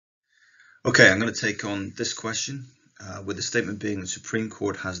Okay, I'm going to take on this question with the statement being the Supreme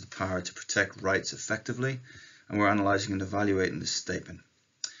Court has the power to protect rights effectively, and we're analysing and evaluating this statement.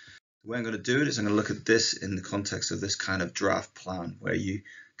 The way I'm going to do it is I'm going to look at this in the context of this kind of draft plan where you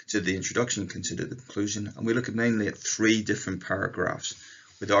consider the introduction, consider the conclusion, and we look mainly at 3 different paragraphs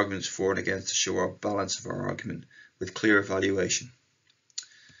with arguments for and against to show our balance of our argument with clear evaluation.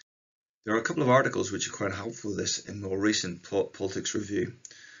 There are a couple of articles which are quite helpful for this in more recent Politics Review.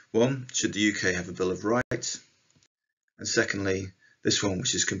 One, should the UK have a Bill of Rights? And secondly, this one,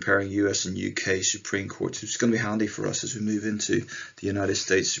 which is comparing US and UK Supreme Courts, which is going to be handy for us as we move into the United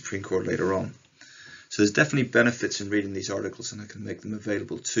States Supreme Court later on. So there's definitely benefits in reading these articles, and I can make them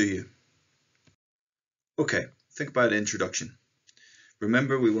available to you. Okay, think about introduction.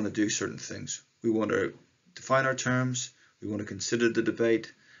 Remember, we want to do certain things. We want to define our terms, we want to consider the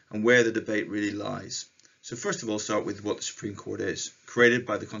debate, and where the debate really lies. So first of all, start with what the Supreme Court is. Created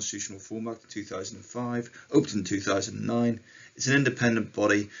by the Constitutional Reform Act of 2005, opened in 2009, it's an independent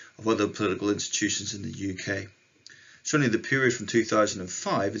body of other political institutions in the UK. Certainly the period from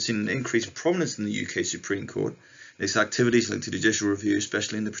 2005 has seen an increased prominence in the UK Supreme Court and its activities linked to judicial review,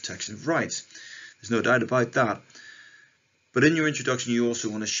 especially in the protection of rights. There's no doubt about that. But in your introduction, you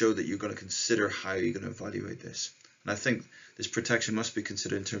also want to show that you're going to consider how you're going to evaluate this. And I think this protection must be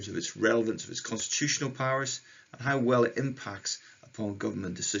considered in terms of its relevance, of its constitutional powers, and how well it impacts upon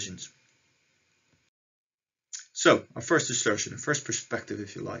government decisions. So, our first assertion, our first perspective,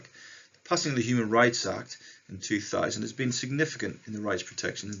 if you like. The passing of the Human Rights Act in 2000 has been significant in the rights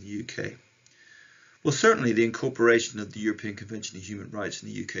protection in the UK. Well, certainly the incorporation of the European Convention of Human Rights in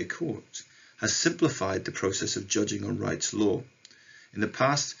the UK courts has simplified the process of judging on rights law. In the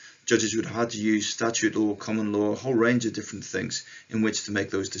past, judges would have had to use statute law, common law, a whole range of different things in which to make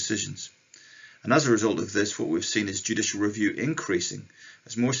those decisions. And as a result of this, what we've seen is judicial review increasing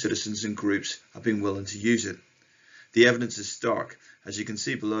as more citizens and groups have been willing to use it. The evidence is stark. As you can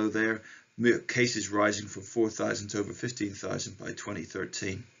see below there, cases rising from 4,000 to over 15,000 by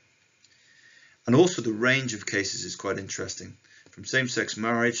 2013. And also the range of cases is quite interesting, from same-sex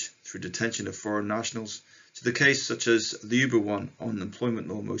marriage through detention of foreign nationals to the case such as the Uber one on employment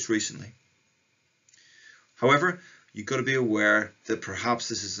law most recently. However, you've got to be aware that perhaps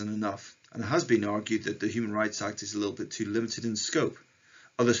this isn't enough, and it has been argued that the Human Rights Act is a little bit too limited in scope.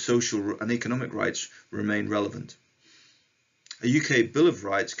 Other social and economic rights remain relevant. A UK Bill of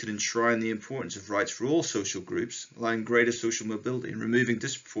Rights could enshrine the importance of rights for all social groups, allowing greater social mobility and removing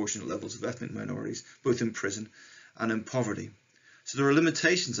disproportionate levels of ethnic minorities, both in prison and in poverty. So there are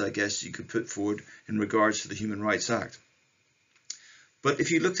limitations, I guess, you could put forward in regards to the Human Rights Act. But if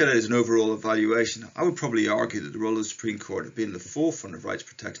you looked at it as an overall evaluation, I would probably argue that the role of the Supreme Court of being at the forefront of rights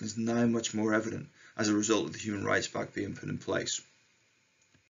protection is now much more evident as a result of the Human Rights Act being put in place.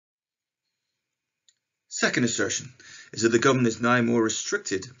 Second assertion is that the government is now more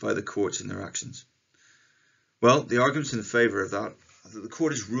restricted by the courts in their actions. Well, the arguments in favour of that are that the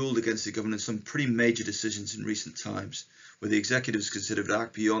court has ruled against the government in some pretty major decisions in recent times, where the executive is considered to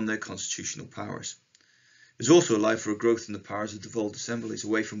act beyond their constitutional powers. There's also allowed for a growth in the powers of devolved assemblies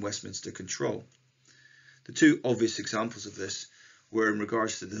away from Westminster control. The 2 obvious examples of this were in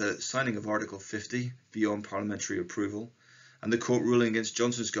regards to the signing of Article 50 beyond parliamentary approval, and the court ruling against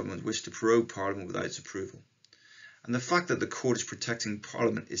Johnson's government which to prorogue Parliament without its approval. And the fact that the court is protecting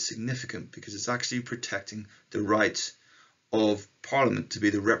Parliament is significant because it's actually protecting the rights of Parliament to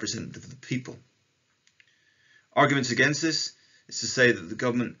be the representative of the people. Arguments against this is to say that the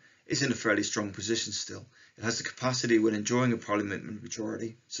government is in a fairly strong position still. It has the capacity, when enjoying a parliamentary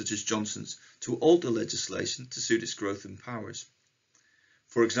majority, such as Johnson's, to alter legislation to suit its growth in powers.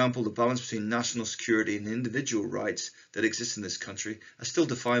 For example, the balance between national security and individual rights that exist in this country are still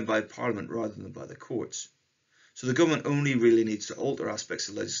defined by Parliament rather than by the courts. So the government only really needs to alter aspects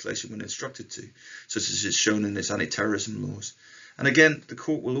of legislation when instructed to, such as is shown in its anti-terrorism laws. And again, the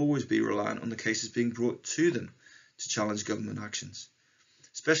court will always be reliant on the cases being brought to them to challenge government actions,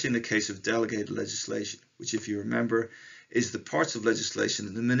 especially in the case of delegated legislation, which, if you remember, is the parts of legislation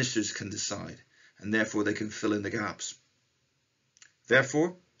that the ministers can decide, and therefore they can fill in the gaps.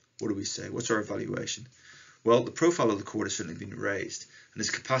 Therefore, what do we say? What's our evaluation? Well, the profile of the court has certainly been raised, and its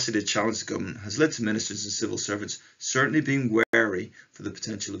capacity to challenge the government has led to ministers and civil servants certainly being wary for the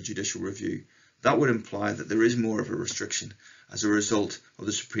potential of judicial review. That would imply that there is more of a restriction as a result of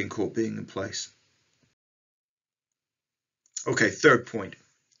the Supreme Court being in place. Okay, third point.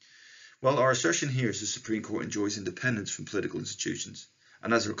 Well, our assertion here is the Supreme Court enjoys independence from political institutions,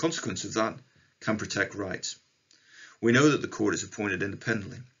 and as a consequence of that, can protect rights. We know that the court is appointed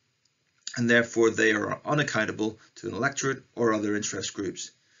independently, and therefore they are unaccountable to an electorate or other interest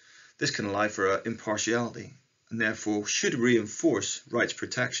groups. This can allow for impartiality and therefore should reinforce rights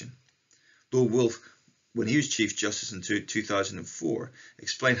protection. Lord Woolf, when he was Chief Justice in 2004,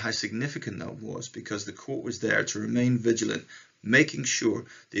 explained how significant that was because the court was there to remain vigilant, making sure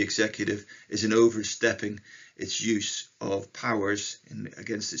the executive isn't overstepping its use of powers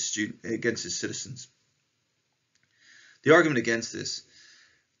against its citizens. The argument against this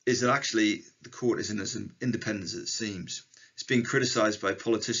is that actually the court isn't as independent as it seems. It's being criticised by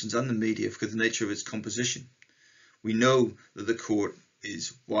politicians and the media for the nature of its composition. We know that the court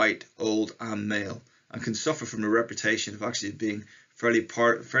is white, old and male and can suffer from a reputation of actually being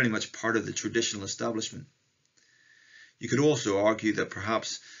fairly much part of the traditional establishment. You could also argue that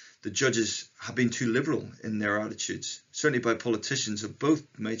perhaps the judges have been too liberal in their attitudes. Certainly by politicians of both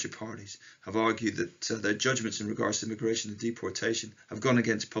major parties have argued that their judgments in regards to immigration and deportation have gone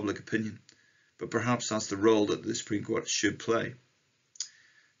against public opinion. But perhaps that's the role that the Supreme Court should play.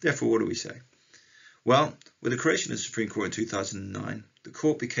 Therefore, what do we say? Well, with the creation of the Supreme Court in 2009, the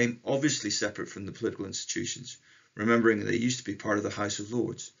court became obviously separate from the political institutions, remembering that they used to be part of the House of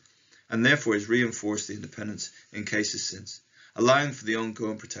Lords, and therefore has reinforced the independence in cases since, allowing for the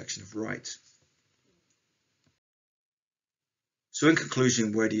ongoing protection of rights. So in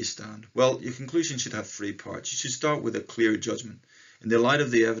conclusion, where do you stand? Well, your conclusion should have three parts. You should start with a clear judgment. In the light of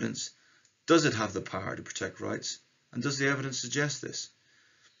the evidence, does it have the power to protect rights? And does the evidence suggest this?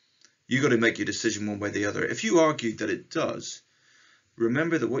 You've got to make your decision one way or the other. If you argue that it does,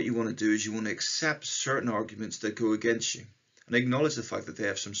 remember that what you want to do is you want to accept certain arguments that go against you and acknowledge the fact that they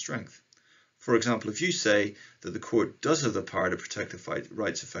have some strength. For example, if you say that the court does have the power to protect the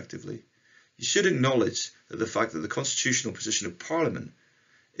rights effectively, you should acknowledge that the fact that the constitutional position of Parliament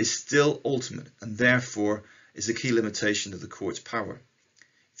is still ultimate and therefore is a key limitation of the court's power.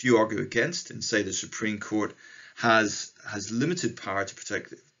 If you argue against and say the Supreme Court has limited power to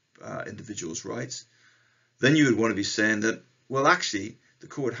protect individuals' rights, then you would want to be saying that, well, actually, the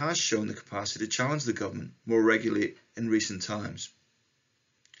court has shown the capacity to challenge the government more regularly in recent times.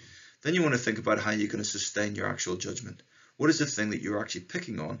 Then you want to think about how you're going to sustain your actual judgment. What is the thing that you're actually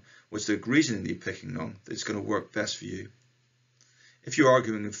picking on? What's the reasoning that you're picking on that's going to work best for you? If you're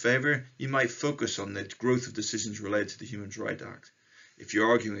arguing in favour, you might focus on the growth of decisions related to the Human Rights Act. If you're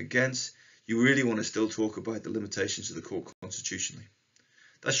arguing against, you really want to still talk about the limitations of the court constitutionally.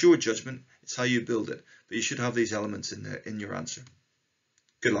 That's your judgment, it's how you build it, but you should have these elements in your answer.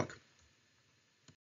 Good luck.